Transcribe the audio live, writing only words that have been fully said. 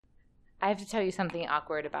I have to tell you something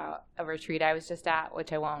awkward about a retreat I was just at,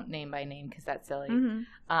 which I won't name by name because that's silly,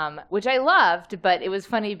 which I loved, but it was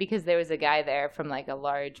funny because there was a guy there from like a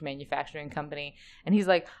large manufacturing company, and he's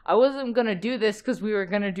like, I wasn't going to do this because we were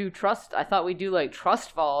going to do I thought we'd do like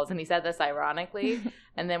trust falls, and he said this ironically,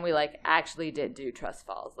 and then we like actually did do trust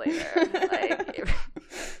falls later. Like,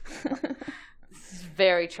 this is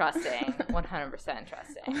very trusting, 100%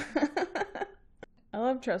 trusting. I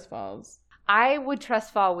love trust falls. I would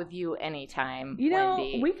trust fall with you anytime,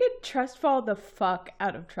 Wendy. We could trust fall the fuck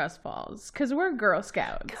out of trust falls because we're Girl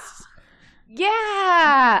Scouts. God.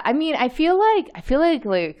 Yeah, I mean, I feel like if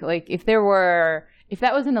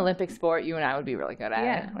that was an Olympic sport, you and I would be really good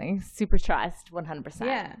at it. Like super trust, 100%.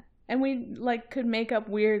 Yeah, and we like could make up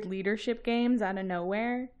weird leadership games out of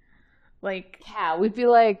nowhere. Like, yeah, we'd be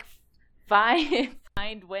like, find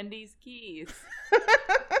Wendy's keys.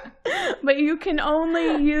 But you can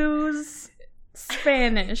only use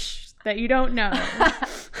Spanish that you don't know.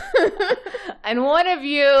 And one of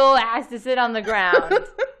you has to sit on the ground.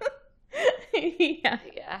 Yeah.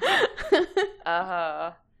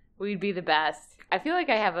 We'd be the best. I feel like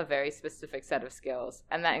I have a very specific set of skills,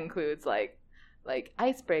 and that includes like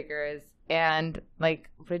icebreakers and like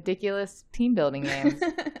ridiculous team building games.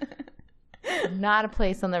 Not a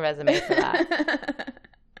place on the resume for that.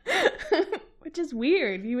 Which is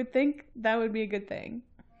weird. You would think that would be a good thing.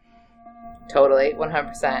 Totally,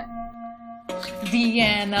 100%.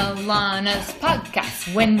 Deanna Lana's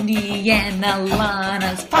podcast. Wendy and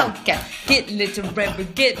Alana's podcast. Get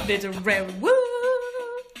literary, woo!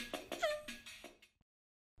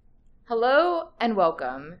 Hello and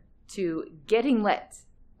welcome to Getting Lit,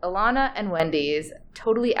 Ilona and Wendy's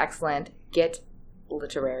totally excellent Get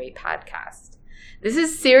Literary podcast. This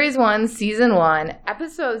is Series 1, Season 1,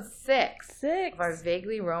 Episode 6 of our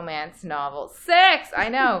vaguely romance novel. 6! I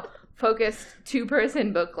know. Focused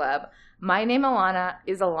two-person book club. My name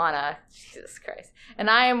is Ilana. Jesus Christ. And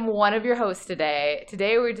I am one of your hosts today.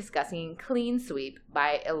 Today we're discussing Clean Sweep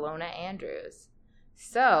by Ilona Andrews.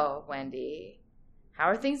 So, Wendy, how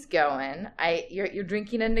are things going? You're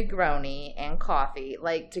drinking a Negroni and coffee,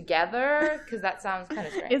 like, together? Because that sounds kind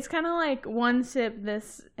of strange. It's kind of like one sip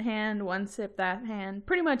this hand, one sip that hand.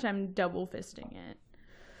 Pretty much I'm double fisting it.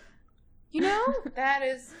 You know, that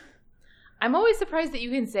is... I'm always surprised that you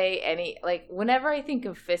can say any... Like, whenever I think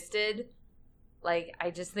of fisted, like, I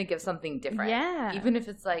just think of something different. Yeah. Even if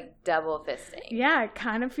it's, like, double fisting. Yeah, I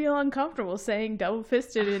kind of feel uncomfortable saying double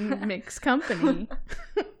fisted in mixed company.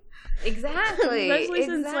 Exactly. Especially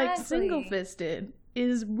since, like, single fisted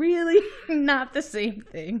is really not the same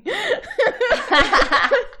thing.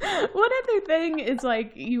 One other thing is,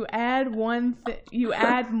 like, you add you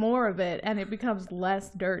add more of it and it becomes less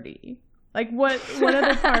dirty. Like, what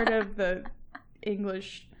other part of the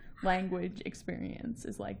English language experience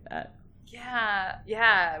is like that?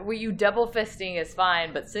 Yeah. Where you double fisting is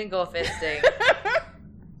fine, but single fisting.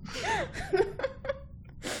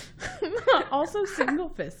 Also single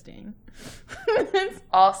fisting.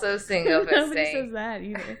 Also single fisting. Nobody says that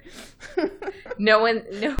either. No one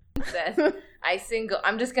says,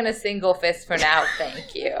 I'm just going to single fist for now,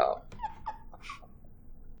 thank you.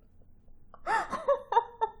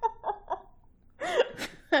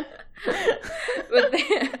 But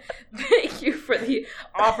thank you for the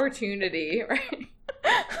opportunity, right?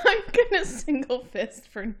 I'm gonna single fist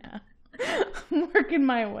for now. I'm working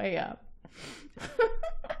my way up.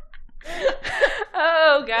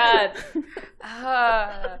 Oh, God.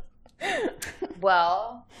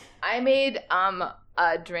 Well, I made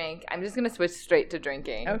a drink. I'm just going to switch straight to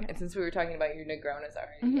drinking. Okay. And since we were talking about your Negronis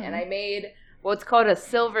already. And I made what's called a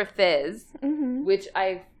silver fizz,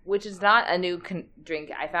 which is not a new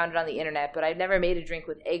drink. I found it on the internet, but I've never made a drink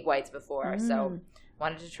with egg whites before, so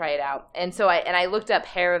wanted to try it out. And so I looked up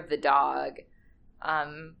hair of the dog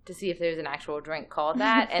to see if there's an actual drink called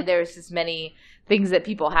that. And there's just many things that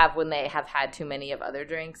people have when they have had too many of other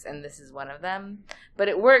drinks, and this is one of them. But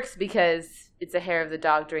it works because it's a hair of the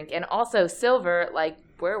dog drink, and also silver, like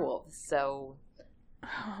werewolves. So,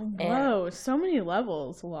 whoa, so many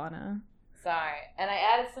levels, Ilana. Sorry. And I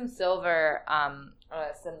added some silver,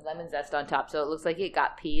 some lemon zest on top, so it looks like it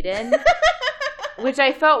got peed in. Which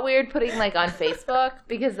I felt weird putting, like, on Facebook,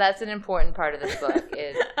 because that's an important part of this book,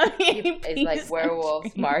 is like,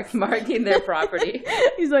 werewolves marking their property.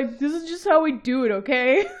 He's like, this is just how we do it,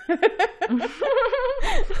 okay?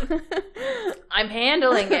 I'm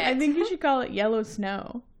handling it. I think you should call it Yellow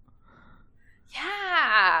Snow.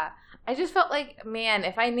 Yeah. I just felt like, man,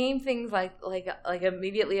 if I name things like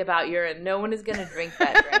immediately about urine, no one is going to drink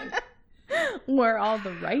that drink. Where all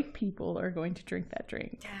the right people are going to drink that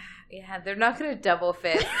drink. Yeah, they're not going to double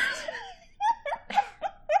fist.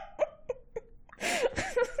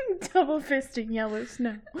 double fisting yellow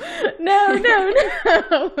snow. No.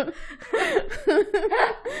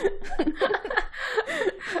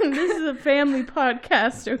 This is a family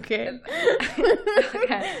podcast, okay?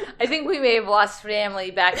 Okay. I think we may have lost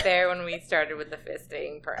family back there when we started with the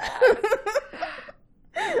fisting, perhaps.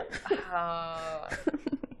 Oh.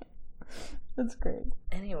 That's great.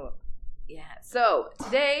 Anyway, yeah. So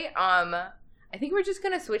today, I think we're just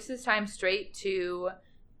gonna switch this time straight to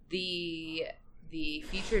the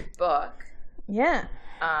featured book. Yeah.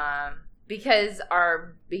 Because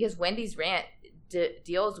Wendy's rant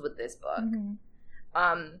deals with this book.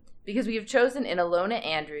 Mm-hmm. Because we have chosen an Ilona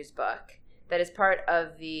Andrews book that is part of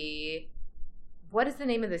what is the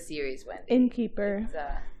name of the series, Wendy? Innkeeper. It's,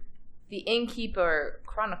 the Innkeeper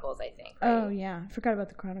Chronicles, I think. Right? Oh yeah, I forgot about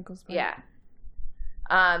the Chronicles part. Yeah.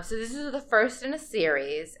 So this is the first in a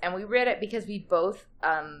series, and we read it because we both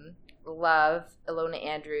love Ilona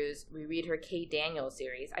Andrews. We read her Kay Daniels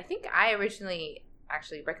series. I think I originally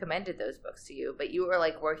actually recommended those books to you, but you were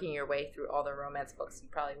like working your way through all the romance books. You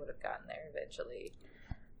probably would have gotten there eventually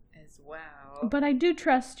as well. But I do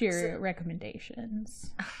trust your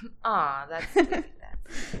recommendations. Aw, that's good.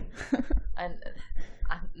 I'm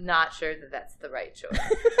not sure that that's the right choice.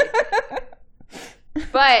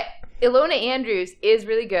 But Ilona Andrews is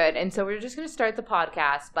really good, and so we're just going to start the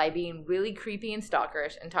podcast by being really creepy and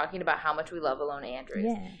stalkerish and talking about how much we love Ilona Andrews.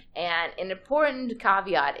 Yeah. And an important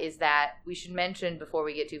caveat is that we should mention before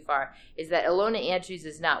we get too far is that Ilona Andrews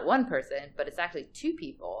is not one person, but it's actually two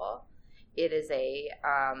people. It is a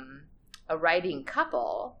writing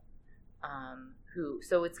couple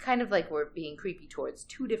so it's kind of like we're being creepy towards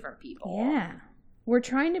two different people. Yeah. We're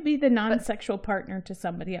trying to be the non-sexual partner to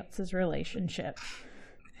somebody else's relationship.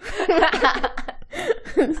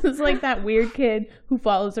 This is like that weird kid who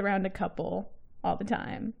follows around a couple all the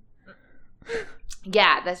time.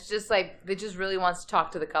 Yeah, that's just like, they just really wants to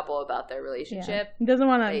talk to the couple about their relationship. Yeah. He doesn't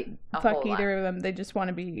want to like, fuck either of them. They just want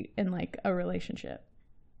to be in like a relationship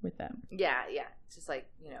with them. Yeah. It's just like,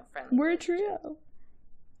 friendly. We're a trio.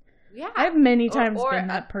 Yeah. I've many times been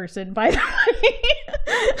that person, by the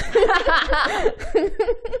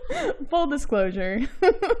way. Full disclosure.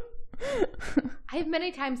 I've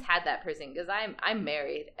many times had that person because I'm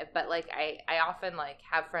married, but like I often like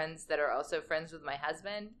have friends that are also friends with my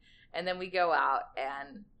husband, and then we go out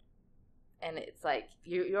and it's like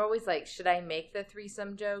you're always like, should I make the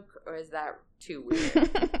threesome joke or is that too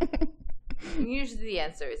weird? Usually the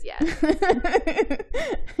answer is yes.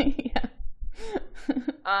 Yeah.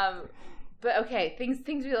 But okay,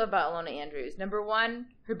 things we love about Ilona Andrews. Number one,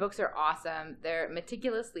 her books are awesome. They're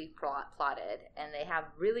meticulously plotted, and they have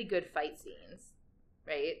really good fight scenes,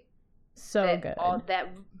 right? So good.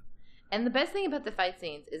 And the best thing about the fight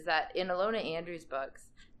scenes is that in Ilona Andrews' books,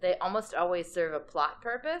 they almost always serve a plot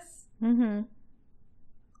purpose. Mm-hmm.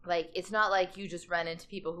 Like, it's not like you just run into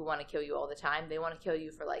people who want to kill you all the time. They want to kill you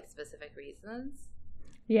for, like, specific reasons.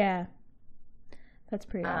 Yeah. That's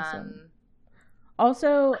pretty awesome.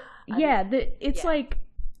 Also, it's like,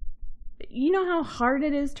 you know how hard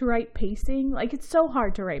it is to write pacing? Like, it's so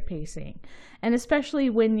hard to write pacing. And especially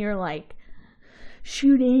when you're, like,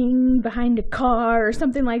 shooting behind a car or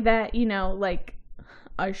something like that, like,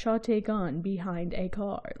 I shall take on behind a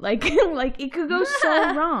car. Like it could go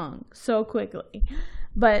so wrong so quickly.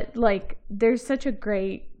 But, like, there's such a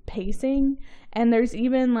great pacing. And there's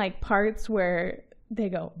even, like, parts where they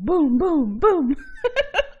go, boom, boom, boom.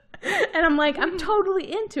 And I'm like, I'm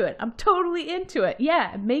totally into it.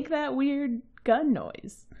 Yeah, make that weird gun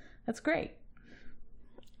noise. That's great.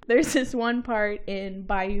 There's this one part in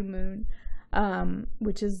Bayou Moon,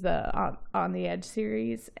 which is the On the Edge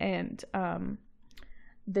series, and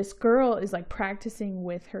this girl is like practicing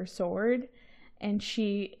with her sword, and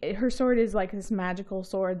her sword is like this magical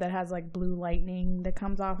sword that has like blue lightning that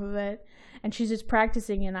comes off of it. And she's just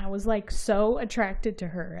practicing, and I was like so attracted to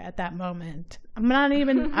her at that moment. I'm not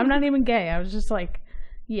even gay. I was just like,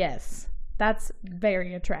 yes, that's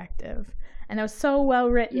very attractive. And it was so well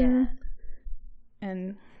written. Yeah.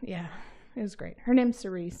 And yeah, it was great. Her name's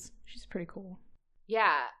Cerise. She's pretty cool.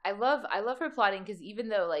 Yeah, I love her plotting, because even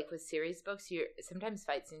though like with series books, sometimes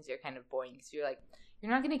fight scenes are kind of boring because you're like,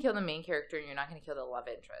 you're not going to kill the main character and you're not going to kill the love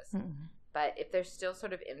interest. Mm-hmm. But if they're still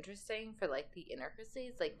sort of interesting for, like, the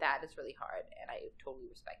intricacies, like, that is really hard. And I totally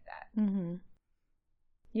respect that. Mm-hmm.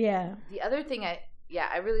 Yeah. The other thing I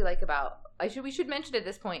really like about... we should mention at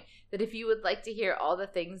this point that if you would like to hear all the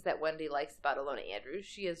things that Wendy likes about Ilona Andrews,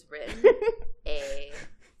 she has written a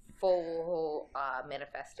full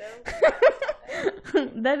manifesto.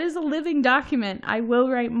 That is a living document. I will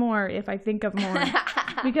write more if I think of more.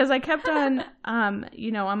 Because I kept on, on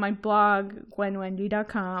my blog,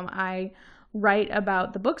 gwenwendy.com, I write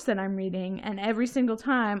about the books that I'm reading. And every single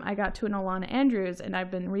time I got to an Ilona Andrews, and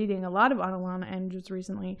I've been reading a lot of Ilona Andrews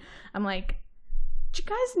recently, I'm like, do you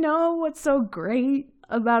guys know what's so great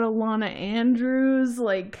about Ilona Andrews?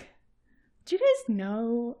 Like, do you guys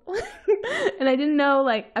know? And I didn't know,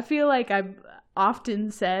 like, I feel like I've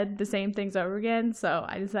often said the same things over again, so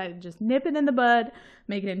I decided to just nip it in the bud,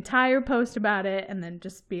 make an entire post about it, and then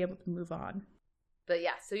just be able to move on. But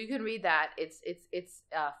yeah, so you can read that. It's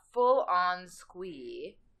full on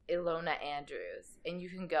squee Ilona Andrews, and you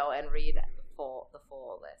can go and read the full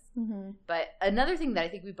list. Mm-hmm. But another thing that I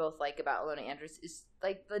think we both like about Ilona Andrews is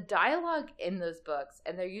like the dialogue in those books,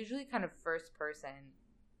 and they're usually kind of first person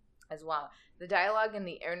as well. The dialogue and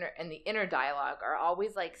the inner dialogue are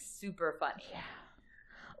always like super funny. Yeah.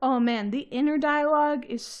 Oh man, the inner dialogue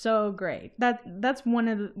is so great. That's one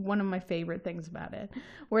of my favorite things about it,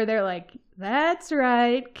 where they're like, "That's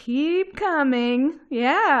right, keep coming.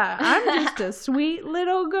 Yeah, I'm just a sweet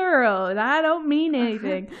little girl, and I don't mean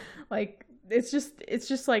anything." Like it's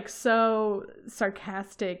just like so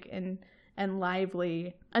sarcastic and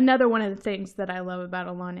lively. Another one of the things that I love about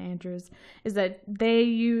Ilona Andrews is that they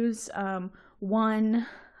use one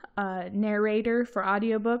narrator for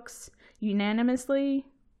audiobooks unanimously.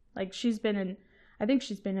 Like she's narrated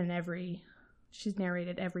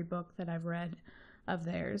every book that I've read of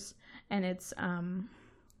theirs. And it's, what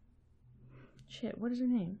is her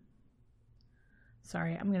name?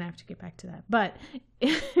 Sorry, I'm going to have to get back to that. But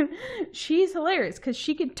she's hilarious because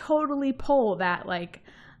she can totally pull that, like,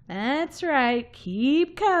 "That's right,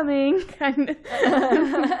 keep coming" kind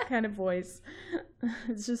of voice.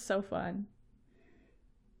 It's just so fun.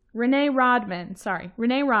 Renee Rodman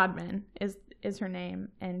is her name,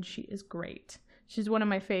 and she is great. She's one of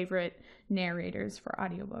my favorite narrators for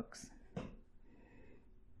audiobooks.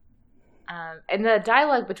 And the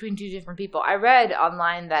dialogue between two different people. I read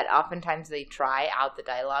online that oftentimes they try out the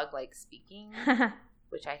dialogue like speaking,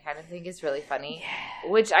 which I kind of think is really funny. Yeah.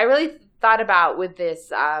 Which I really thought about with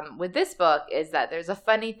this book is that there's a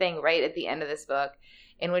funny thing right at the end of this book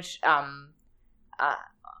in which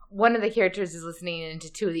one of the characters is listening into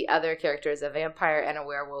two of the other characters, a vampire and a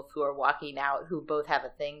werewolf, who are walking out, who both have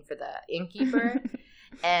a thing for the innkeeper.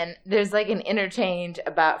 And there's like an interchange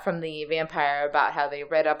from the vampire about how they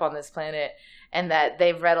read up on this planet and that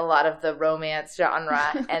they've read a lot of the romance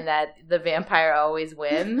genre and that the vampire always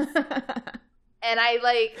wins. And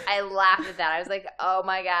I laughed at that. I was like, oh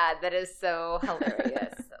my God, that is so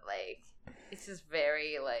hilarious. Like, it's just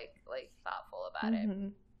very like thoughtful about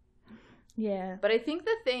it. Yeah. But I think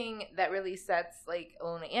the thing that really sets like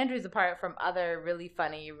Ilona Andrews apart from other really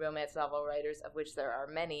funny romance novel writers, of which there are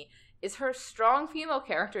many, is her strong female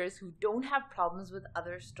characters who don't have problems with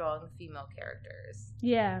other strong female characters.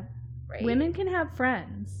 Yeah. Right? Women can have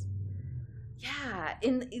friends. Yeah.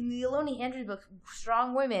 In the Ilona Andrews book,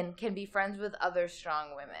 strong women can be friends with other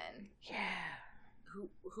strong women. Yeah.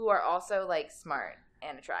 Who are also like smart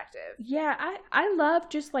and attractive. Yeah, I love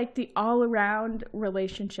just like the all around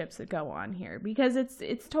relationships that go on here, because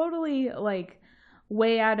it's totally like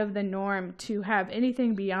way out of the norm to have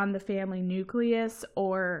anything beyond the family nucleus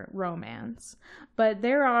or romance. But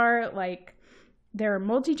there are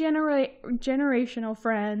multi-generational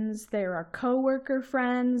friends, there are coworker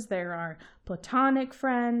friends, there are platonic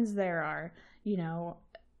friends, there are,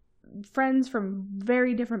 friends from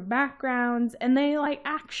very different backgrounds, and they like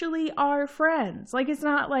actually are friends. Like, it's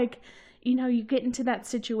not like, you get into that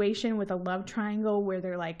situation with a love triangle where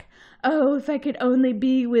they're like, oh, if I could only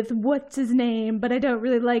be with what's his name, but I don't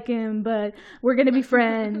really like him, but we're gonna be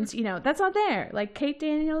friends. That's not there. Like, Kate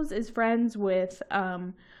Daniels is friends with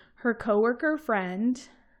her coworker friend,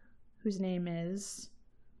 whose name is,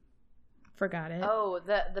 forgot it. Oh,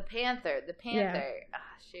 the Panther. Yeah.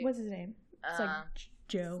 Shoot. What's his name? It's like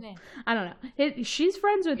Joe. I don't know. She's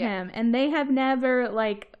friends with him, and they have never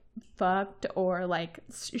like fucked or like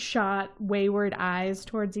shot wayward eyes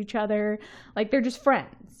towards each other. Like, they're just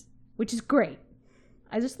friends, which is great.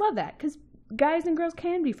 I just love that, because guys and girls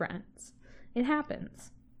can be friends. It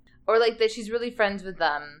happens. Or like that she's really friends with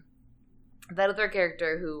that other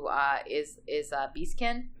character who is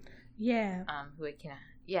Beastkin. Yeah. Who I can.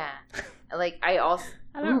 Yeah. Like, I don't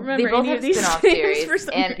remember they both any have of these spin-off names series, for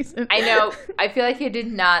some and reason. I know. I feel like I did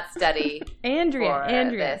not study Andrea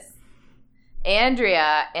and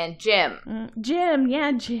Jim.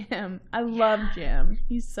 Jim. I love Jim.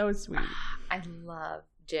 He's so sweet. I love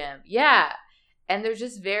Jim. Yeah, and they're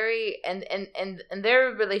just very and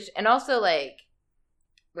their relation, and also like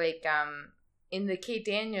in the Kate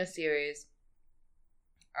Daniels series.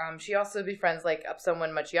 She also befriends like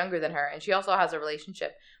someone much younger than her, and she also has a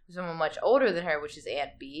relationship with someone much older than her, which is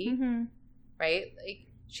Aunt B. Mm-hmm. Right? Like,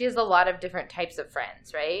 she has a lot of different types of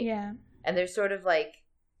friends, right? Yeah. And there's sort of like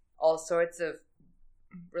all sorts of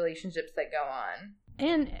relationships that go on.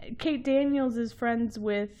 And Kate Daniels is friends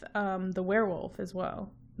with the werewolf as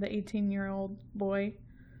well, the 18-year-old boy.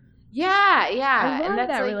 Yeah. I love and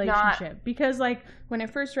that's that like relationship because, like, when I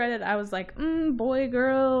first read it, I was like, boy,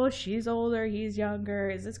 girl, she's older, he's younger.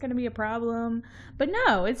 Is this going to be a problem? But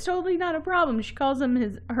no, it's totally not a problem. She calls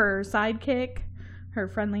him her sidekick, her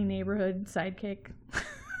friendly neighborhood sidekick,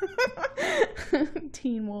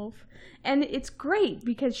 Teen Wolf. And it's great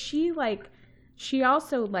because she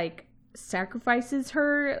also, like, sacrifices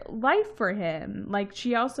her life for him. Like,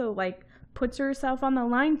 she also, like, puts herself on the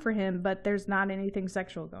line for him, but there's not anything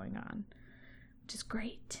sexual going on, which is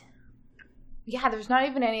great. Yeah, there's not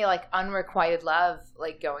even any like unrequited love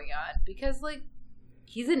like going on because like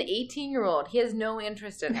he's an 18-year-old. He has no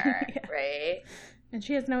interest in her, yeah. Right? And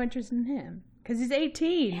she has no interest in him because he's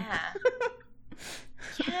 18. Yeah.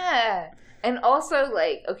 Yeah. And also,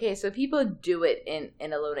 like, okay, so people do it in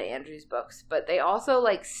Ilona Andrews books, but they also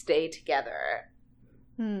like stay together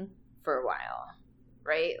for a while,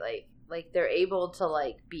 right? Like they're able to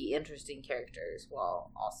like be interesting characters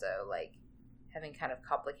while also like having kind of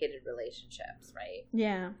complicated relationships, right?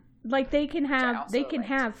 Yeah, like they can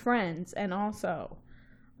have friends and also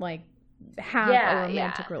like have a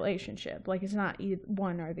romantic relationship. Like it's not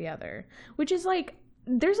one or the other, which is like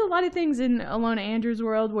there's a lot of things in Ilona Andrews'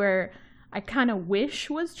 world where I kind of wish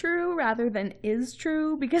was true rather than is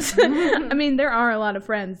true because I mean there are a lot of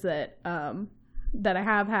friends that I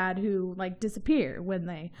have had who like disappear when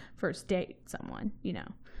they first date someone, you know,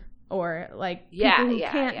 or like people who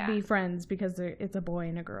can't be friends because it's a boy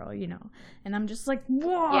and a girl, you know, and I'm just like,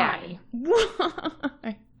 why?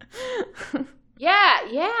 Why?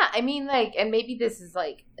 Yeah. I mean, like, and maybe this is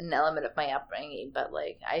like an element of my upbringing, but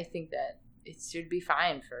like, I think that it should be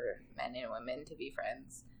fine for men and women to be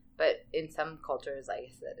friends, but in some cultures, like I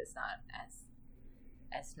said, it's not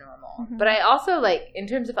as normal. Mm-hmm. But I also like, in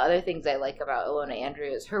terms of other things I like about Ilona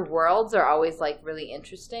Andrews, her worlds are always like really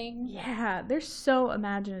interesting. Yeah, they're so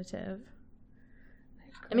imaginative.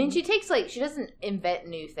 I mean, she doesn't invent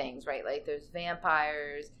new things, right? Like there's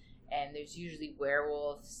vampires and there's usually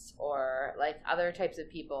werewolves or like other types of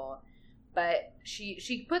people, but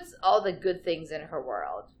she puts all the good things in her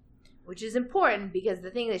world, which is important because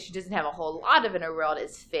the thing that she doesn't have a whole lot of in her world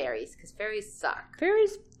is fairies, because fairies suck.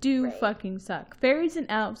 Fairies do fucking suck. Fairies and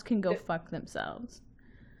elves can go fuck themselves.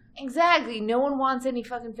 Exactly. No one wants any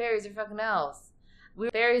fucking fairies or fucking elves.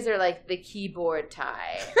 Fairies are like the keyboard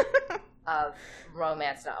tie of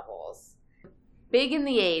romance novels. Big in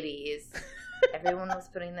the 80s. Everyone was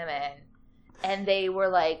putting them in. And they were,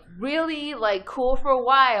 like, really, like, cool for a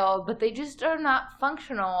while, but they just are not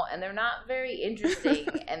functional, and they're not very interesting,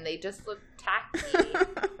 and they just look tacky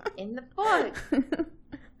in the book.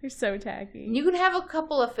 They're so tacky. You can have a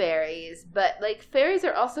couple of fairies, but, like, fairies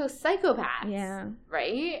are also psychopaths. Yeah.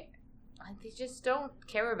 Right? Like, they just don't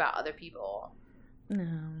care about other people. No.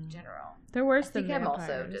 In general. They're worse than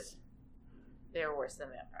vampires. They're worse than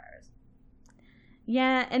vampires.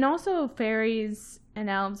 Yeah, and also fairies and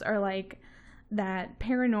elves are, like, that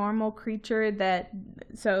paranormal creature that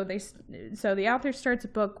so the author starts a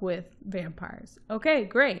book with vampires. Okay,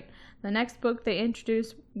 great. The next book they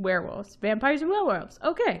introduce werewolves, vampires and werewolves.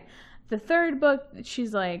 Okay. The third book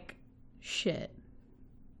she's like, shit,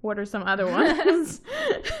 what are some other ones?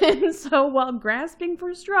 And so while grasping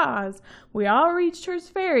for straws, we all reach towards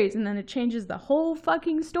fairies, and then it changes the whole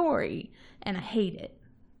fucking story, and I hate it.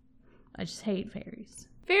 I just hate fairies.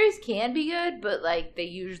 Fairies can be good, but, like, they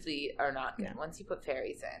usually are not good once you put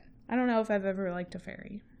fairies in. I don't know if I've ever liked a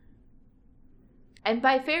fairy. And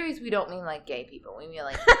by fairies, we don't mean, like, gay people. We mean,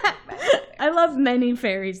 like I love many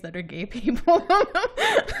fairies that are gay people.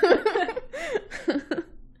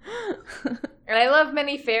 And I love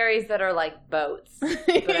many fairies that are, like, boats.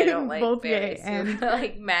 But I don't like both fairies gay and who are,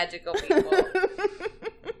 like, magical people.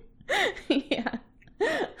 Yeah.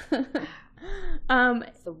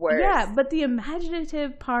 It's the worst. Yeah, but the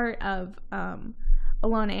imaginative part of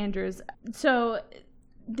Ilona Andrews. So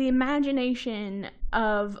the imagination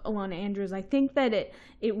of Ilona Andrews, I think that it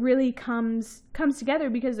really comes together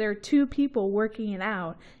because there are two people working it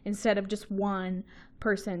out instead of just one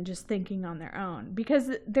person just thinking on their own.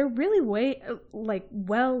 Because they're really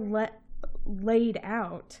well laid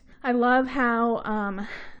out. I love how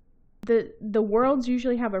the worlds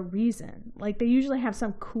usually have a reason. Like they usually have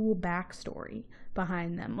some cool backstory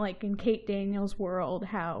behind them. Like in Kate Daniels' world,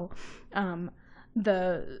 how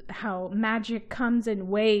magic comes in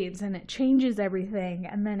waves and it changes everything,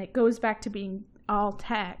 and then it goes back to being all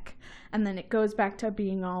tech, and then it goes back to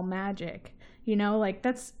being all magic. You know, like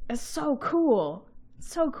that's so cool.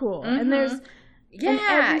 So cool. And there's and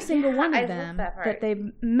every single one of them that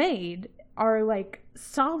they've made are like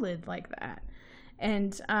solid like that.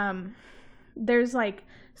 And there's like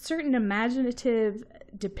certain imaginative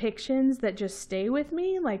depictions that just stay with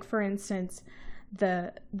me. Like, for instance,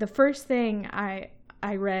 the first thing I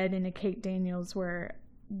read in a Kate Daniels where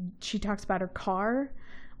she talks about her car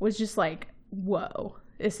was just like, whoa,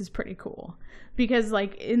 this is pretty cool. Because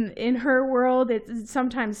like in her world, it's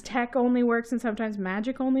sometimes tech only works and sometimes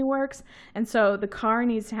magic only works. And so the car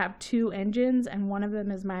needs to have two engines, and one of them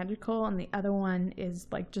is magical and the other one is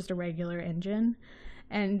like just a regular engine.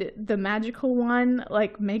 And the magical one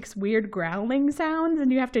like makes weird growling sounds,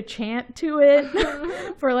 and you have to chant to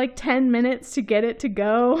it for like 10 minutes to get it to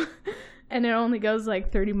go. And it only goes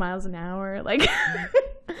like 30 miles an hour. Like,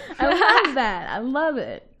 I love that. I love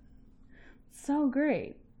it. So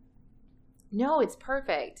great. No, it's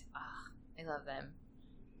perfect. Oh, I love them.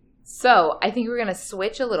 So I think we're going to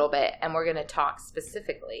switch a little bit, and we're going to talk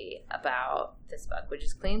specifically about this book, which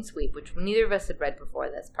is Clean Sweep, which neither of us had read before.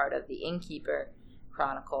 That's part of the Innkeeper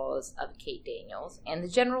Chronicles of Kate Daniels. And the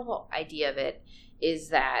general idea of it is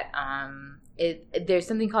that there's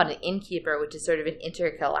something called an innkeeper, which is sort of an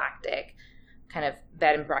intergalactic kind of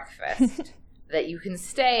bed and breakfast that you can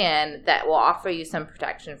stay in that will offer you some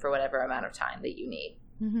protection for whatever amount of time that you need.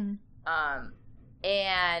 Mm-hmm.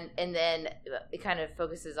 And then it kind of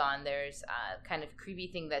focuses on there's a kind of creepy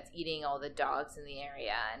thing that's eating all the dogs in the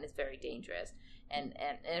area, and it's very dangerous. And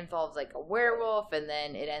it involves like a werewolf, and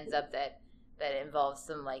then it ends up that it involves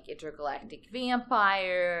some like intergalactic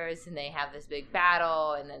vampires, and they have this big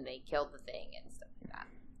battle, and then they kill the thing and stuff like that.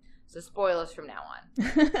 So spoilers from now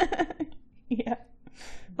on. Yeah.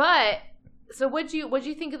 But so what'd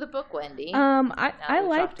you think of the book, Wendy? I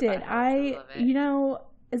liked it. You know,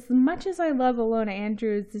 as much as I love Ilona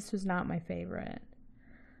Andrews, this was not my favorite.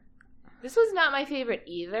 This was not my favorite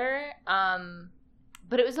either.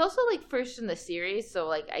 But it was also like first in the series, so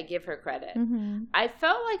like I give her credit. Mm-hmm. I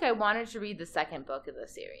felt like I wanted to read the second book of the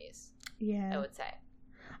series. Yeah, I would say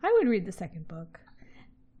I would read the second book.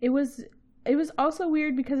 It was also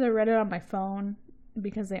weird because I read it on my phone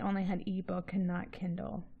because they only had ebook and not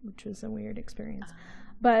Kindle, which was a weird experience.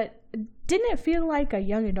 But didn't it feel like a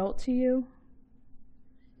young adult to you?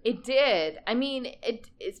 It did. I mean, it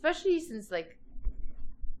especially since like,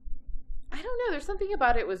 I don't know. There's something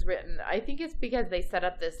about it was written. I think it's because they set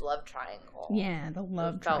up this love triangle. Yeah, the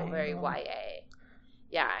love triangle. Felt very YA.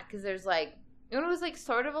 Yeah, because there's like, it was like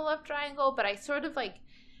sort of a love triangle, but I sort of like,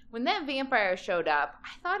 when that vampire showed up,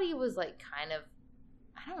 I thought he was like kind of,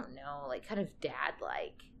 I don't know, like kind of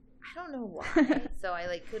dad-like. I don't know why. So I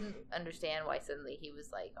like couldn't understand why suddenly he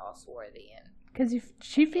was like all swarthy and. Because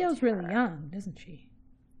she feels really young, doesn't she?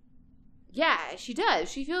 Yeah, she does.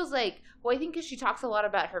 She feels like, well, I think because she talks a lot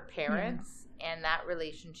about her parents and that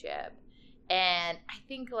relationship. And I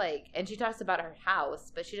think like, and she talks about her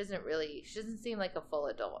house, but she doesn't seem like a full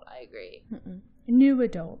adult. I agree. New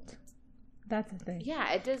adult. That's the thing.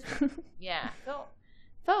 Yeah, it does. Yeah.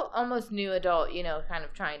 Felt almost new adult, you know, kind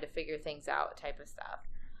of trying to figure things out type of stuff.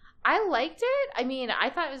 I liked it. I mean, I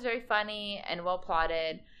thought it was very funny and well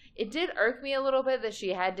plotted. It did irk me a little bit that she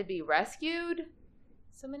had to be rescued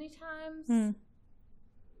so many times.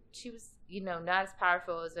 She was, you know, not as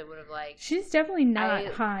powerful as I would have liked. She's definitely not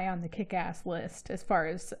high on the kick-ass list as far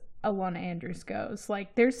as Ilona Andrews goes.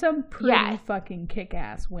 Like, there's some pretty fucking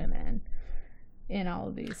kick-ass women in all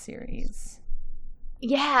of these series.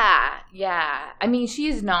 Yeah. I mean,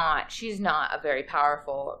 she's not a very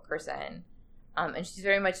powerful person. And she's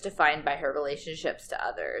very much defined by her relationships to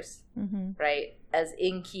others, right? As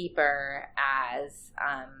innkeeper, as,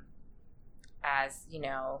 you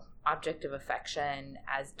know, object of affection,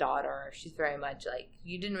 as daughter. She's very much like,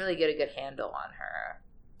 you didn't really get a good handle on her.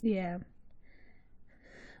 Yeah.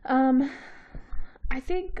 I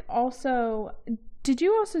think also, did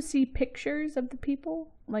you also see pictures of the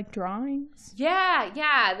people? Like drawings? Yeah.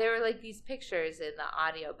 There were like these pictures in the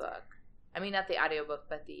audiobook. I mean, not the audiobook,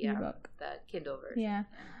 but the Kindle version.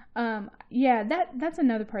 Yeah. That's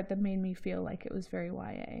another part that made me feel like it was very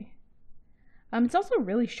YA. It's also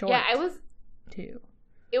really short. Yeah, too.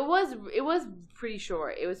 It was pretty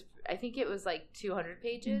short. I think it was like 200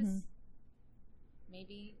 pages,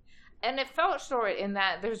 maybe. And it felt short in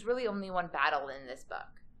that there's really only one battle in this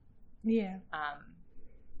book. Yeah.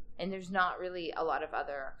 And there's not really a lot of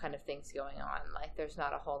other kind of things going on. Like, there's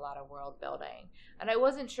not a whole lot of world building. And I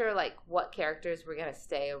wasn't sure, like, what characters were going to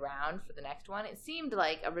stay around for the next one. It seemed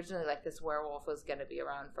like, originally, like, this werewolf was going to be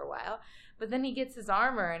around for a while. But then he gets his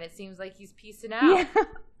armor, and it seems like he's piecing out.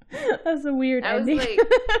 Yeah. That's a weird ending.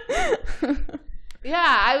 I was like...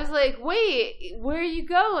 Yeah, I was like, wait, where are you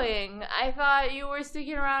going? I thought you were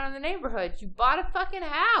sticking around in the neighborhood. You bought a fucking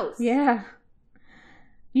house. Yeah.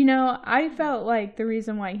 You know, I felt like the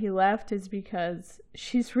reason why he left is because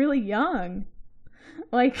she's really young.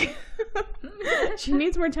 Like, she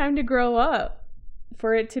needs more time to grow up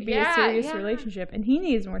for it to be a serious relationship. And he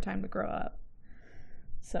needs more time to grow up.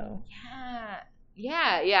 So. Yeah.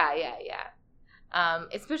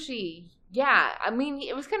 Especially, I mean,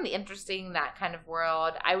 it was kind of interesting, that kind of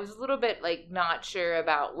world. I was a little bit, like, not sure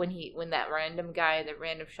about when that random guy in the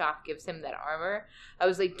random shop gives him that armor. I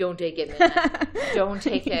was like, don't take it, man. Don't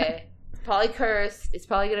take it. It's probably cursed. It's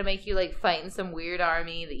probably going to make you, like, fight in some weird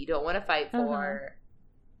army that you don't want to fight for.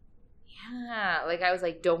 Yeah, like, I was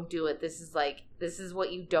like, don't do it. This is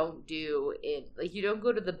what you don't do. You don't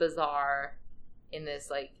go to the bazaar in this,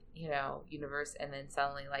 like, you know, universe and then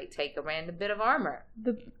suddenly, like, take a random bit of armor.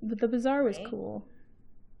 The bazaar was cool.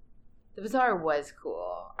 The bazaar was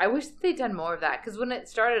cool. I wish they'd done more of that, because when it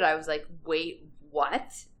started, I was like, wait,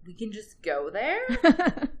 what? We can just go there?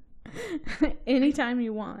 Anytime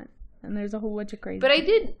you want. And there's a whole bunch of crazy But I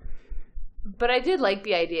did like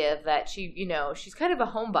the idea that she, you know, she's kind of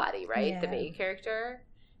a homebody, right? Yeah. The main character.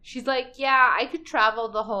 She's like, yeah, I could travel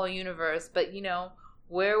the whole universe, but, you know,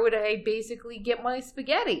 where would I basically get my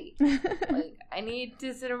spaghetti? Like, I need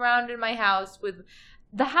to sit around in my house with...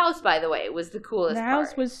 The house, by the way, was the coolest part. The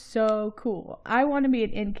house was so cool. I want to be an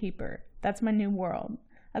innkeeper. That's my new world.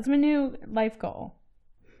 That's my new life goal.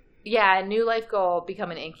 Yeah, new life goal,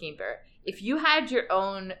 become an innkeeper. If you had your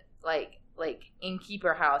own, like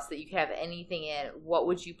innkeeper house that you could have anything in, what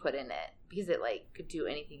would you put in it? Because it, like, could do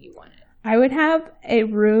anything you wanted. I would have a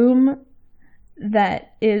room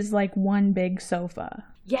that is like one big sofa.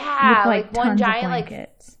 Yeah, with, like one giant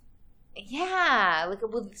blankets.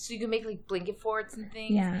 So you can make like blanket forts and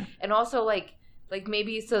things. Yeah, and also like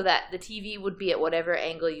maybe so that the TV would be at whatever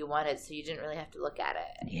angle you wanted, so you didn't really have to look at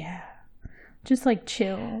it. Yeah, just like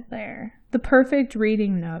chill there. The perfect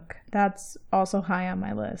reading nook. That's also high on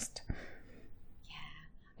my list. Yeah,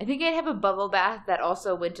 I think I'd have a bubble bath that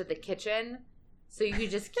also went to the kitchen. So you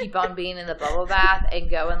could just keep on being in the bubble bath and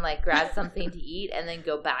go and, like, grab something to eat and then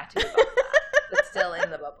go back to the bubble bath. But still in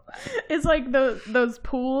the bubble bath. It's like those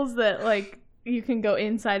pools that, like, you can go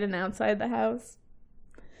inside and outside the house.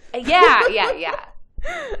 Yeah.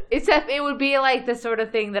 Except it would be, like, the sort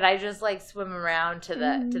of thing that I just, like, swim around to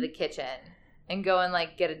the kitchen and go and,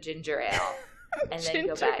 like, get a ginger ale. And then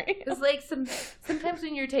go back. Because, like, sometimes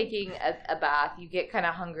when you're taking a bath, you get kind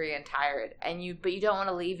of hungry and tired. But you don't want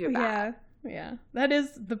to leave your bath. Yeah, that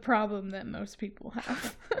is the problem that most people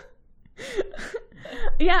have.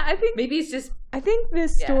 Yeah, I think maybe it's just. I think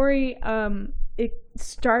this story, it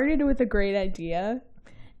started with a great idea,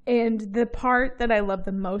 and the part that I love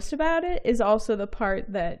the most about it is also the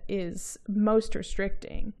part that is most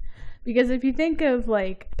restricting, because if you think of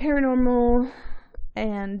like paranormal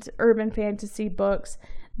and urban fantasy books,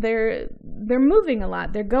 they're moving a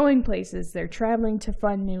lot, they're going places, they're traveling to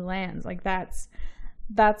fun new lands, like that's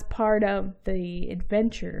part of the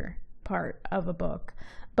adventure part of a book.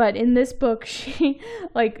 But in this book, she's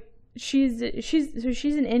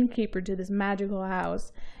an innkeeper to this magical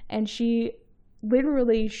house, and she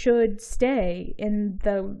literally should stay in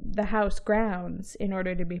the house grounds in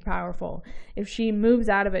order to be powerful. If she moves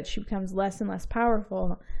out of it, she becomes less and less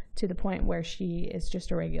powerful to the point where she is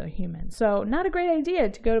just a regular human. So not a great idea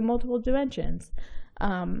to go to multiple dimensions.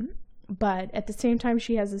 But at the same time,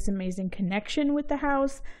 she has this amazing connection with the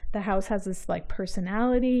house. The house has this, like,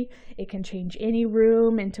 personality. It can change any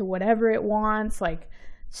room into whatever it wants. Like,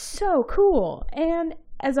 so cool. And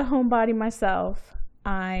as a homebody myself,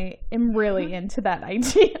 I am really into that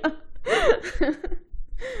idea.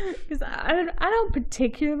 Because I don't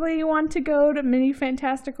particularly want to go to many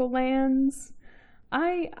fantastical lands.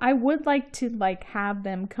 I would like to, like, have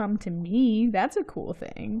them come to me. That's a cool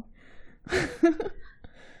thing.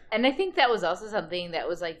 And I think that was also something that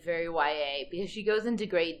was, like, very YA, because she goes into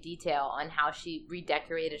great detail on how she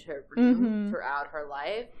redecorated her room throughout her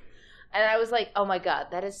life. And I was like, oh, my God,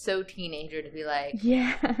 that is so teenager to be like,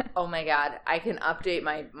 yeah, oh, my God, I can update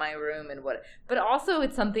my room and what. But also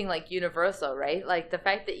it's something, like, universal, right? Like, the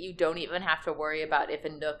fact that you don't even have to worry about if a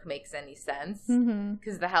nook makes any sense,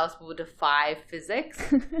 because the house will defy physics.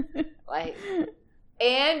 Like...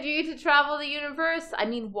 And you get to travel the universe. I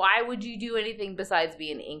mean, why would you do anything besides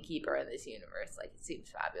be an innkeeper in this universe? Like, it seems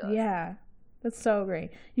fabulous. Yeah, that's so great.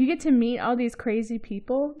 You get to meet all these crazy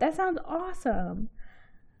people. That sounds awesome.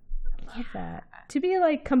 I love that. To be,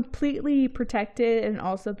 like, completely protected and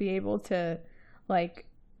also be able to, like,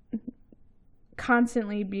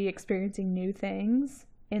 constantly be experiencing new things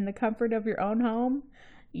in the comfort of your own home.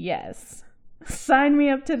 Yes. Sign me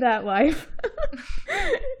up to that life.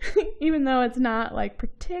 Even though it's not like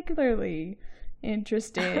particularly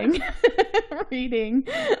interesting reading.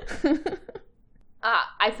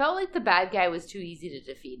 I felt like the bad guy was too easy to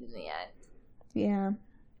defeat in the end. Yeah.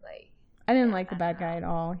 Like, I didn't like the bad guy at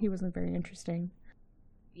all. He wasn't very interesting.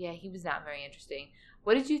 Yeah, he was not very interesting.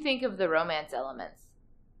 What did you think of the romance elements?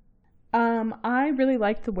 I really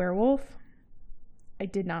liked the werewolf. I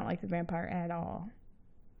did not like the vampire at all.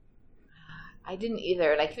 I didn't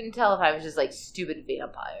either, and I couldn't tell if I was just like stupid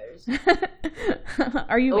vampires.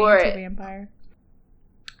 Are you into vampire?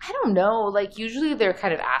 I don't know. Like, usually they're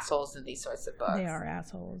kind of assholes in these sorts of books. They are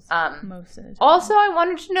assholes most of the time. Also, I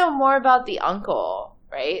wanted to know more about the uncle,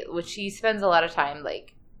 right? Which he spends a lot of time,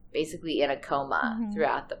 like, basically in a coma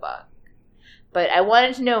throughout the book. But I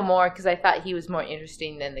wanted to know more because I thought he was more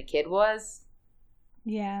interesting than the kid was.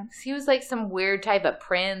 Yeah. He was like some weird type of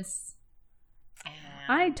prince.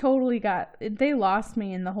 I totally they lost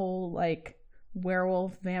me in the whole, like,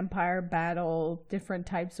 werewolf vampire battle, different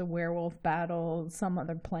types of werewolf battle, some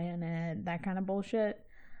other planet, that kind of bullshit.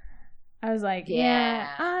 I was like,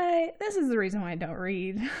 this is the reason why I don't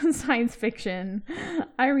read science fiction.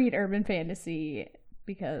 I read urban fantasy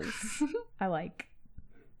because I like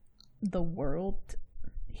the world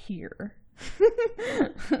here.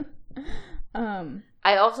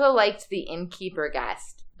 I also liked the innkeeper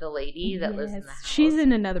guest, the lady that lives in the house. She's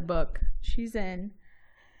in another book.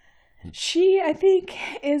 She, I think,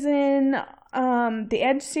 is in the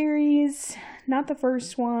Edge series. Not the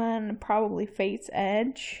first one, probably Fate's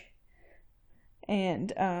Edge.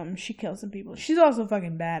 And she kills some people. She's also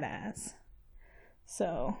fucking badass.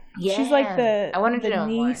 So she's like the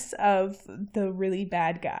niece of the really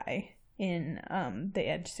bad guy in the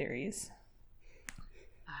Edge series.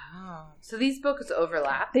 Oh, so these books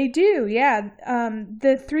overlap? They do, yeah.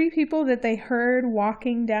 The three people that they heard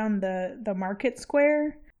walking down the market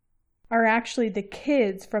square are actually the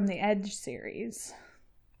kids from the Edge series.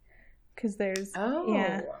 Because there's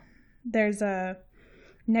a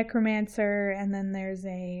necromancer, and then there's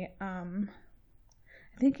a I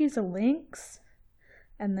think he's a lynx,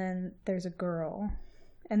 and then there's a girl,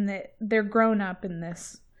 and they're grown up in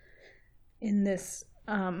this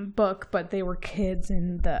book, but they were kids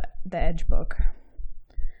in the Edge book,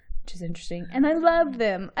 which is interesting. And I love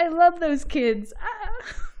them. I love those kids.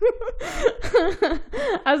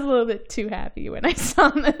 I was a little bit too happy when I saw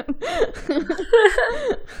them.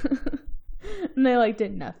 And they like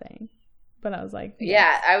did nothing. But I was like,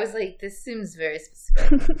 yeah, I was like, this seems very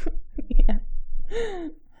specific. Yeah.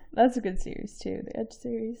 That's a good series too, the Edge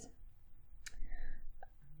series.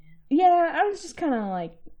 Yeah, I was just kind of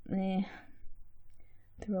like,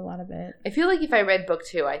 through a lot of it. I feel like if I read book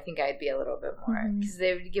 2, I think I'd be a little bit more, because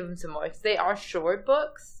they would give them some more, because they are short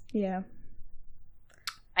books. Yeah.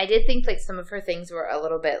 I did think like some of her things were a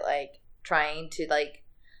little bit like trying to like,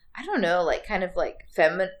 I don't know, like kind of like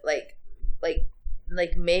feminine, like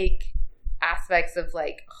make aspects of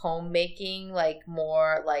like homemaking like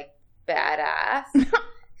more like badass.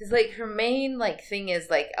 Because like her main like thing is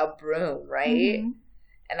like a broom, right?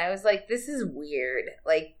 And I was like, this is weird.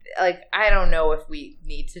 Like I don't know if we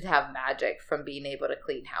need to have magic from being able to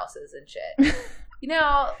clean houses and shit. You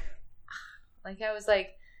know, like I was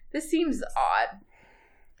like, this seems odd.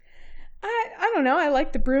 I don't know. I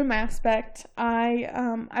like the broom aspect. I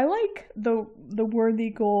like the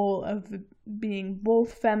worthy goal of being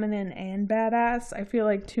both feminine and badass. I feel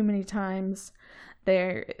like too many times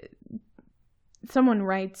someone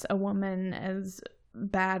writes a woman as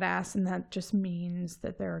badass, and that just means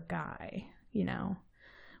that they're a guy, you know,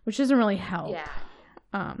 which doesn't really help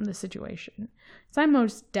the situation. So I'm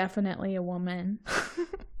most definitely a woman.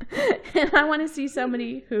 And I want to see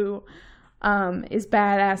somebody who is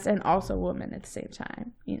badass and also a woman at the same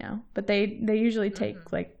time, you know. But they usually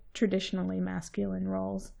take like traditionally masculine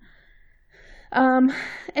roles. And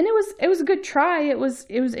it was a good try. It was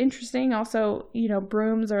interesting. Also, you know,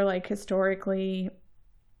 brooms are like historically,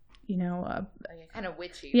 you know, kind of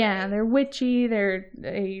witchy. Yeah, right? They're witchy. They're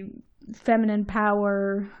a feminine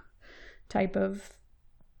power type of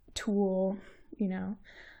tool, you know.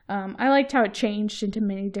 I liked how it changed into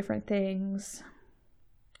many different things.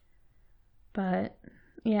 But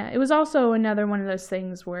yeah, it was also another one of those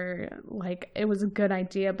things where like it was a good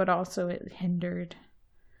idea, but also it hindered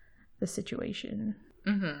the situation.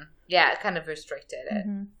 Yeah, it kind of restricted it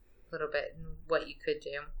a little bit in what you could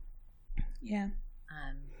do. Yeah.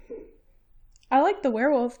 I like the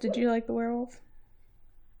werewolf. Did you like the werewolf?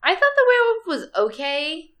 I thought the werewolf was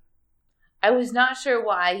okay. I was not sure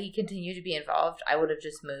why he continued to be involved. I would have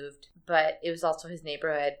just moved, but it was also his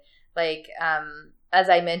neighborhood. Like, as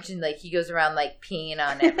I mentioned, like, he goes around, like, peeing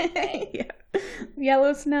on everything. Yeah.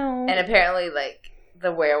 Yellow snow. And apparently, like,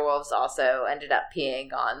 the werewolves also ended up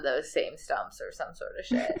peeing on those same stumps or some sort of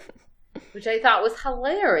shit. Which I thought was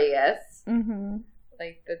hilarious. Mm-hmm.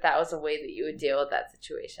 Like, that was a way that you would deal with that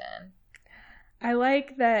situation. I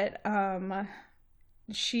like that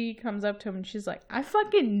she comes up to him and she's like, I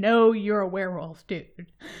fucking know you're a werewolf,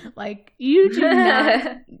 dude. Like, you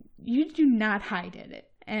do not hide in it.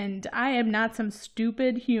 And I am not some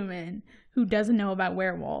stupid human who doesn't know about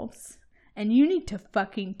werewolves. And you need to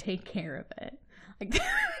fucking take care of it. Like,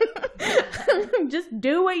 just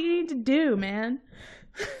do what you need to do, man.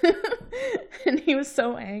 And he was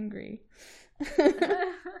so angry.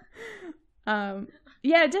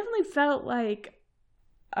 Yeah, it definitely felt like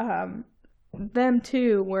them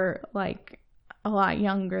two were like a lot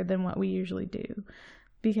younger than what we usually do,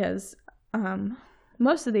 because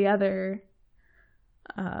most of the other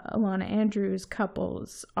Ilona Andrews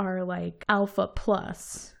couples are like alpha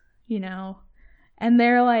plus, you know, and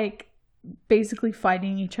they're like basically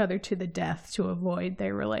fighting each other to the death to avoid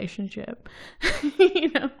their relationship.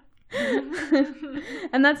 You know.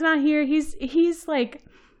 And that's not here. He's like,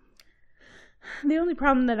 the only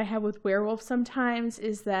problem that I have with werewolves sometimes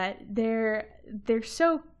is that they're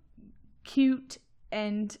so cute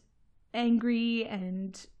and angry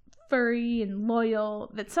and furry and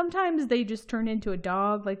loyal that sometimes they just turn into a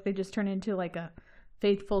dog. Like, they just turn into like a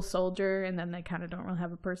faithful soldier, and then they kind of don't really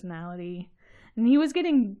have a personality. And he was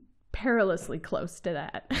getting perilously close to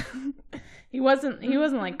that. He wasn't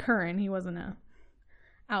like Curran. He wasn't a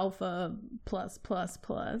alpha plus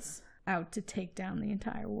out to take down the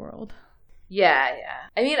entire world. Yeah.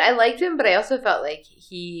 I mean, I liked him, but I also felt like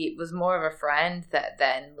he was more of a friend that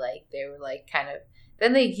then, like, they were like kind of,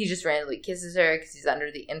 then he just randomly kisses her because he's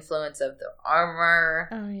under the influence of the armor.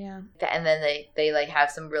 Oh yeah. And then they like have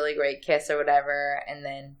some really great kiss or whatever, and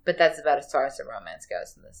then, but that's about as far as the romance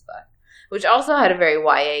goes in this book. Which also had a very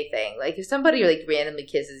YA thing. Like, if somebody like randomly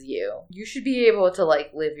kisses you, you should be able to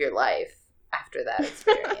like live your life after that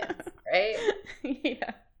experience, right?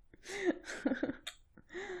 Yeah.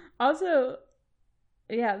 Also,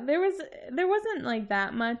 yeah, there wasn't like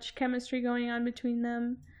that much chemistry going on between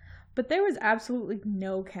them, but there was absolutely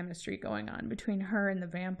no chemistry going on between her and the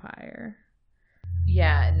vampire.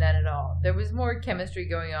 Yeah, none at all. There was more chemistry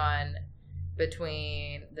going on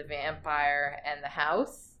between the vampire and the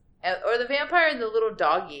house. Or the vampire and the little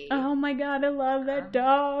doggy. Oh my god, I love that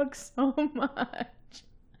dog so much.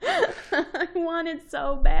 I want it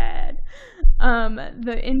so bad.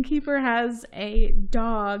 The innkeeper has a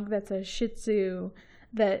dog that's a Shih Tzu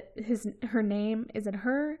that her name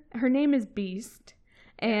is Beast.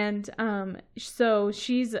 And so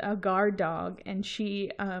she's a guard dog, and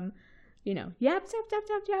she you know, yaps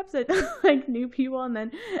at like new people,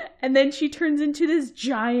 and then she turns into this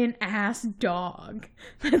giant ass dog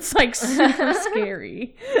that's like super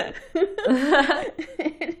scary. And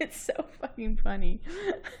it's so fucking funny.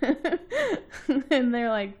 And they're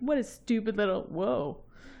like, what a stupid little whoa.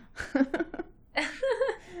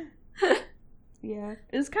 Yeah,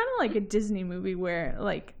 it's kind of like a Disney movie where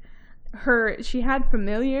like she had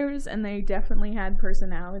familiars and they definitely had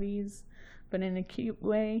personalities, but in a cute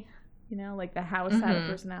way. You know, like the house had a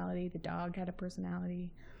personality, the dog had a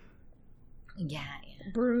personality. Yeah.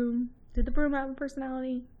 Broom. Did the broom have a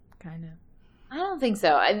personality? Kind of. I don't think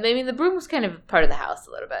so. I mean, the broom was kind of part of the house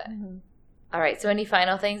a little bit. Mm-hmm. All right, so any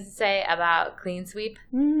final things to say about Clean Sweep?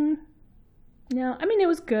 No, I mean, it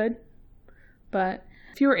was good. But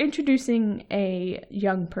if you were introducing a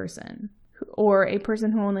young person or a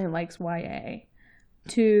person who only likes YA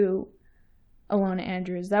to Ilona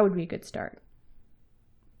Andrews, that would be a good start.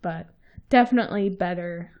 But definitely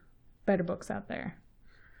better books out there.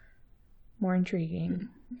 More intriguing,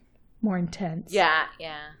 more intense. Yeah.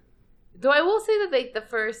 Though I will say that the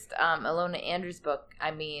first Ilona Andrews book,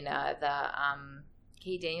 I mean the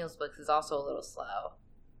Kate Daniels books, is also a little slow.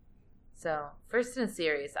 So first in a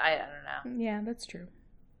series, I don't know. Yeah, that's true.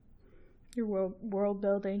 Your world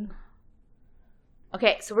building.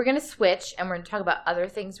 Okay, so we're gonna switch and we're gonna talk about other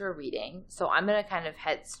things we're reading. So I'm gonna kind of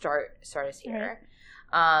start us here. Right.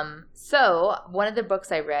 So one of the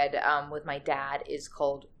books I read with my dad is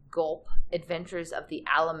called Gulp, Adventures of the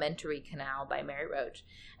Alimentary Canal by Mary Roach.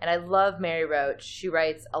 And I love Mary Roach. She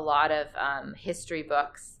writes a lot of history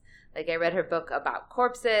books. Like, I read her book about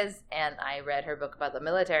corpses, and I read her book about the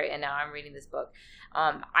military, and now I'm reading this book.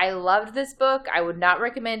 I loved this book. I would not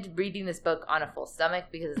recommend reading this book on a full stomach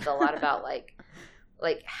because it's a lot about like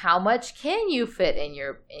how much can you fit in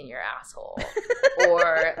your asshole,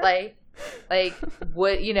 or like Like,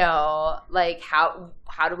 what, you know, like, how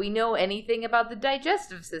do we know anything about the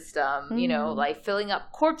digestive system? You know, like filling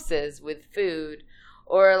up corpses with food,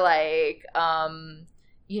 or like,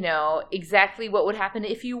 you know, exactly what would happen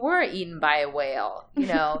if you were eaten by a whale, you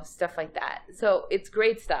know, stuff like that. So it's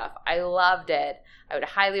great stuff. I loved it. I would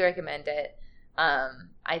highly recommend it.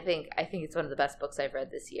 I think it's one of the best books I've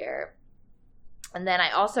read this year. And then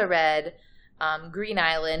I also read Green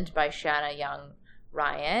Island by Shanna Young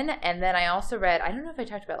Ryan. And then I also read, I don't know if I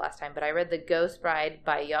talked about it last time, but I read The Ghost Bride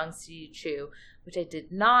by Young Si Chu, which I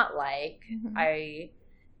did not like.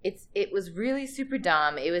 It was really super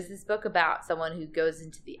dumb. It was this book about someone who goes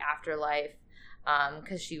into the afterlife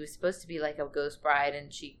because she was supposed to be like a ghost bride,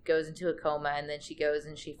 and she goes into a coma, and then she goes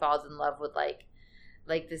and she falls in love with like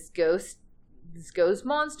this ghost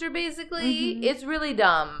monster, basically. It's really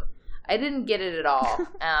dumb. I didn't get it at all.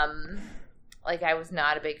 Like, I was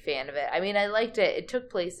not a big fan of it. I mean, I liked it. It took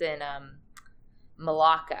place in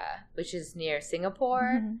Malacca, which is near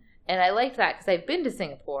Singapore. And I liked that because I've been to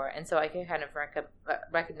Singapore, and so I could kind of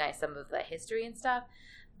recognize some of the history and stuff.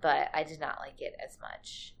 But I did not like it as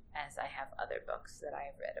much as I have other books that I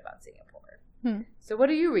have read about Singapore. So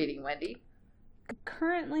what are you reading, Wendy?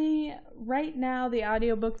 Currently, right now, the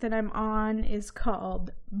audiobook that I'm on is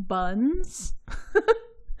called Buns.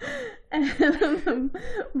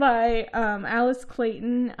 By Alice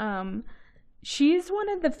Clayton. She's one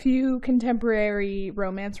of the few contemporary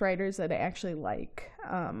romance writers that I actually like.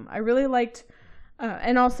 I really liked,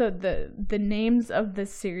 and also the names of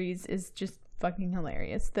this series is just fucking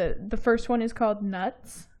hilarious. The first one is called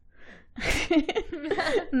Nuts,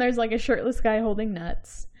 and there's like a shirtless guy holding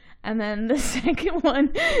nuts. And then the second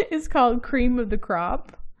one is called Cream of the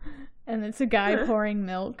Crop, and it's a guy pouring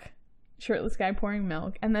milk. Shirtless guy pouring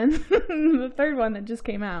milk. And then the third one that just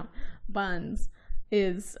came out, Buns,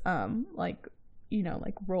 is like, you know,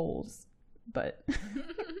 like rolls, but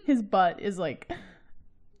his butt is like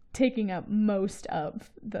taking up most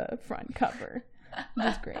of the front cover.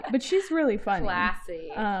 It's great, but she's really funny.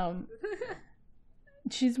 Classy.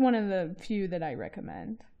 She's one of the few that I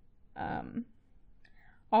recommend.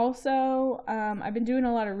 Also, I've been doing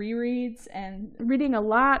a lot of rereads and reading a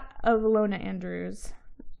lot of Ilona Andrews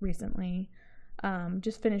recently.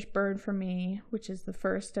 Just finished Bird for Me, which is the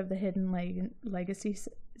first of the Hidden Legacy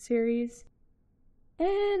series,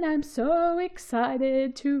 and I'm so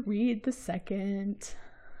excited to read the second.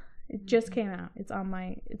 It just came out. It's on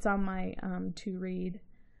my to read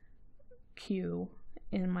queue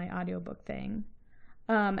in my audiobook thing.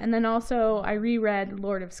 And then also I reread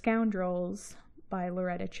Lord of Scoundrels by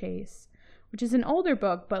Loretta Chase, which is an older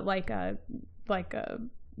book, but like a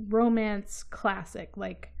romance classic.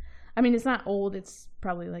 Like, I mean, it's not old, it's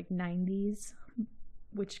probably like 90s,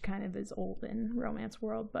 which kind of is old in romance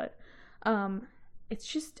world, but it's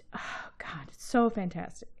just, oh god, it's so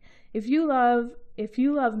fantastic. If you love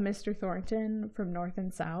Mr. Thornton from North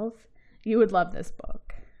and South, you would love this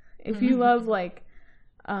book. If you love like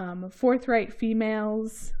forthright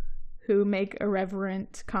females who make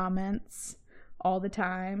irreverent comments all the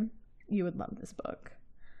time, you would love this book.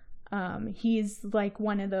 He's like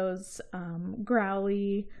one of those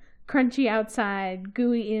growly, crunchy outside,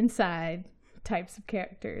 gooey inside types of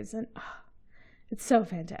characters, and it's so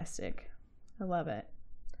fantastic. I love it.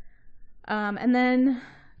 And then,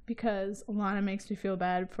 because Ilana makes me feel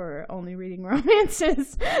bad for only reading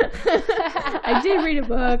romances, I did read a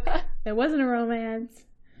book that wasn't a romance.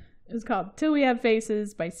 It was called Till We Have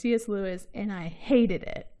Faces by C.S. Lewis, and I hated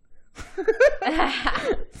it.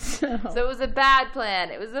 So it was a bad plan.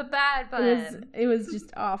 It was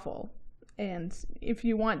just awful. And if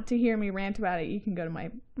you want to hear me rant about it, you can go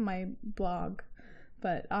to my blog.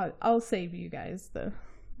 But I'll save you guys the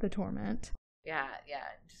torment. Yeah.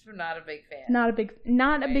 Just not a big fan. Not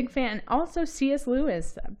a big fan. Also, C.S.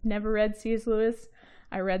 Lewis. I've never read C.S. Lewis.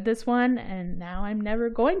 I read this one, and now I'm never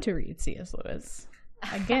going to read C.S. Lewis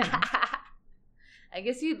again. I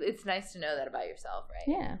guess it's nice to know that about yourself, right?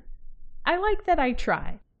 Yeah. I like that I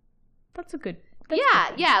try. That's good.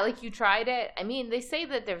 Like you tried it. I mean, they say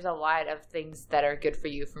that there's a lot of things that are good for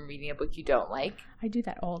you from reading a book you don't like. I do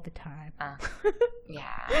that all the time.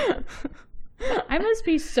 Yeah. I must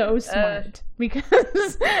be so smart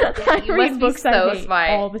because I read books I hate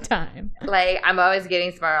all the time. Like, I'm always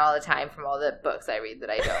getting smart all the time from all the books I read that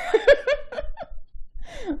I don't like.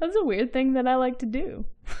 That's a weird thing that I like to do.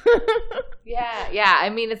 Yeah. I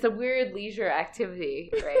mean, it's a weird leisure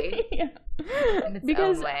activity, right? Yeah. In its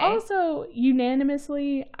because own way. Also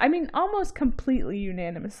unanimously, I mean, almost completely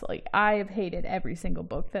unanimously, I have hated every single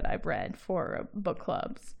book that I've read for book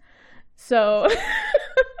clubs. So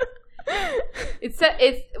It's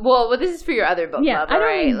well, this is for your other book club, I don't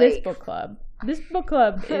right? mean this book club. This book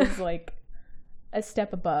club is like a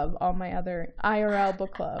step above all my other IRL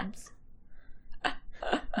book clubs.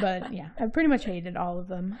 But yeah, I pretty much hated all of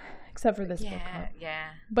them except for this book club. Yeah.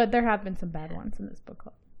 But there have been some bad ones in this book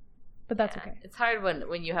club. But that's okay. It's hard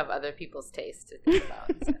when you have other people's taste to think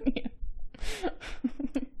about. So.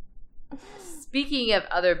 Speaking of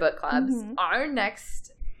other book clubs, our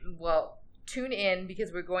next, tune in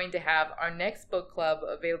because we're going to have our next book club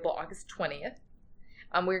available August 20th.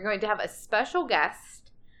 We're going to have a special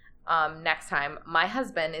guest next time. My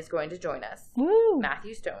husband is going to join us,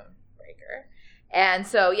 Matthew Stonebreaker. And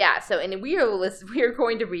so, and we are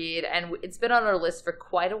going to read, and it's been on our list for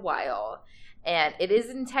quite a while, and it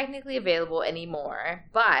isn't technically available anymore,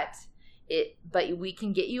 but we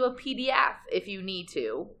can get you a PDF if you need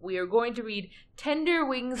to. We are going to read Tender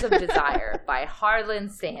Wings of Desire by Harlan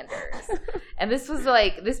Sanders. And this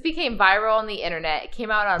became viral on the internet. It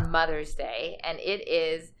came out on Mother's Day, and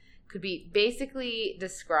could be basically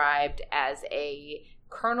described as a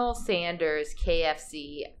Colonel Sanders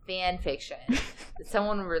KFC fan fiction that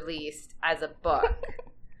someone released as a book.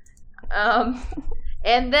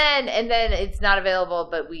 And then it's not available,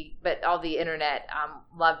 but all the internet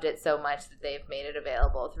loved it so much that they've made it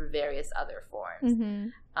available through various other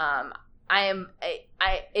forms.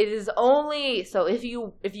 It is only so if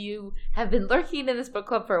you have been lurking in this book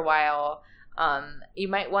club for a while, you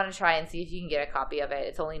might want to try and see if you can get a copy of it.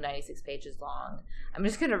 It's only 96 pages long. I'm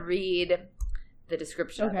just going to read the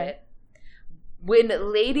description of it. When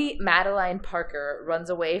Lady Madeline Parker runs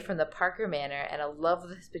away from the Parker Manor and a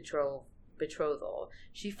loveless betrothal,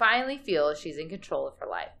 she finally feels she's in control of her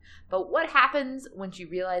life. But what happens when she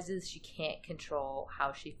realizes she can't control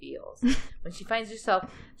how she feels? When she finds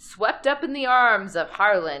herself swept up in the arms of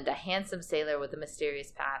Harland, a handsome sailor with a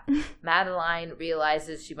mysterious past, Madeline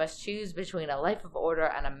realizes she must choose between a life of order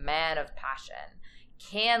and a man of passion.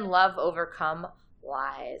 Can love overcome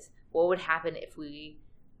lies? What would happen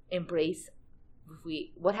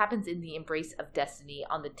what happens in the embrace of destiny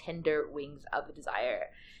on the tender wings of desire?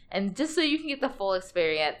 And just so you can get the full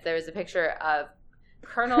experience, there's a picture of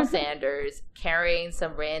Colonel Sanders carrying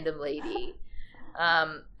some random lady.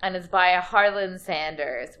 And it's by Harlan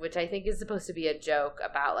Sanders, which I think is supposed to be a joke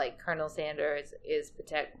about, like, Colonel Sanders is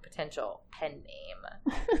potential pen name.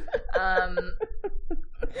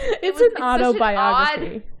 It's an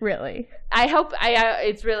autobiography, really. I hope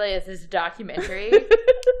it's really is a documentary.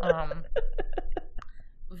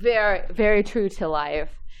 Very, very true to life.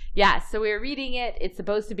 Yeah, so we're reading it. It's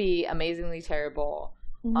supposed to be amazingly terrible.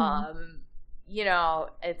 It's on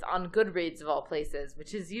Goodreads of all places,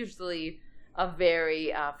 which is usually a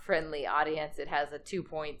very friendly audience. It has a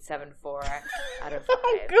 2.74 out of 5.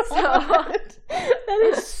 Oh, God. That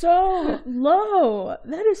is so low.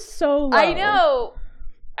 That is so low. I know.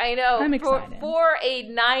 I'm excited. For a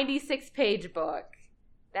 96-page book,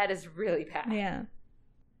 that is really bad. Yeah.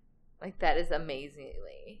 Like, that is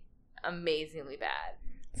amazingly bad.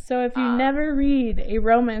 So if you never read a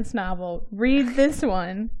romance novel, read this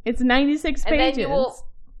one. It's 96 pages.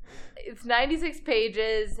 It's 96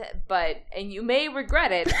 pages, and you may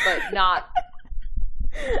regret it, but not.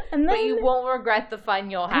 But you won't regret the fun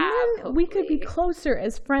you'll have. And then we could be closer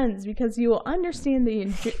as friends because you will understand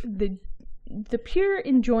the pure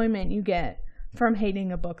enjoyment you get from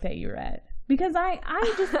hating a book that you read. Because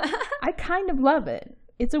I kind of love it.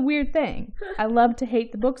 It's a weird thing. I love to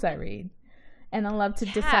hate the books I read. And I love to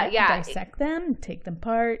dissect them, take them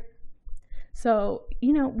apart. So,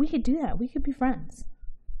 we could do that. We could be friends.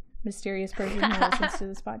 Mysterious person who listens to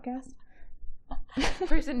this podcast.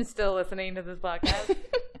 Person is still listening to this podcast.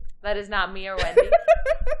 That is not me or Wendy.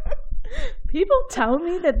 People tell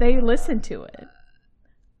me that they listen to it.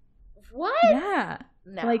 What? Yeah.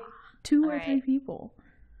 No. Like 2 or 3 people.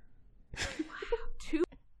 Two?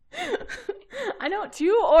 I know.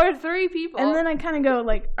 2 or 3 people. And then I kind of go,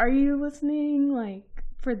 like, are you listening, like,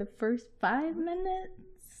 for the first 5 minutes?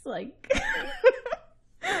 Like.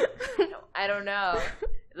 I don't know.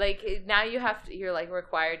 Like, now you're, like,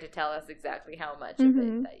 required to tell us exactly how much of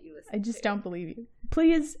it that you listen to. I just don't believe you.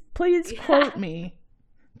 Please quote me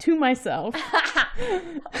to myself.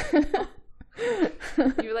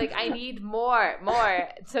 You're like, I need more.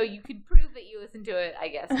 So you could prove that you listen to it, I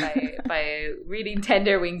guess, by reading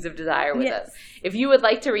Tender Wings of Desire with us. If you would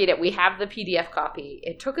like to read it, we have the PDF copy.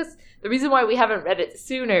 It took us, the reason why we haven't read it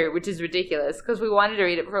sooner, which is ridiculous, because we wanted to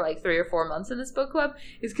read it for like 3 or 4 months in this book club,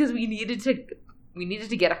 is because we needed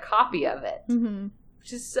to get a copy of it,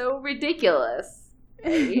 which is so ridiculous.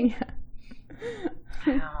 Right?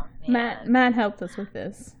 Oh, Matt helped us with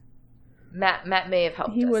this. Matt may have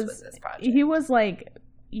helped us with this project. He was like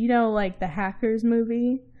you know, like the Hackers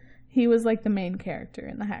movie. He was like the main character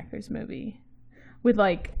in the Hackers movie, with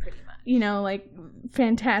like, you know, like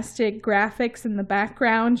fantastic graphics in the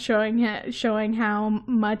background showing how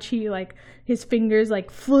much he like his fingers like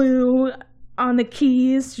flew on the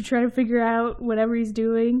keys to try to figure out whatever he's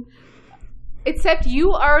doing. Except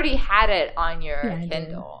you already had it on your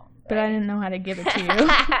Kindle. But I didn't know how to give it to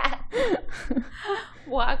you.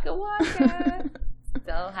 Waka waka.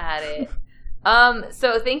 Still had it.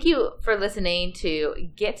 So thank you for listening to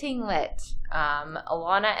Getting Lit,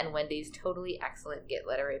 Ilona and Wendy's totally excellent Get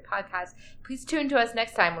Literary podcast. Please tune to us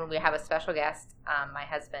next time when we have a special guest, my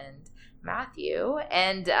husband, Matthew,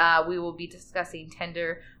 and we will be discussing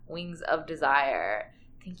Tender Wings of Desire.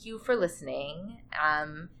 Thank you for listening,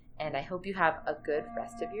 and I hope you have a good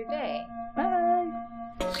rest of your day. Bye.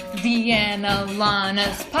 The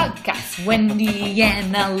Ilana's podcast. Wendy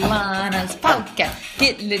and Ilana's podcast.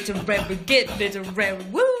 Get literary,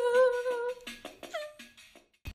 woo!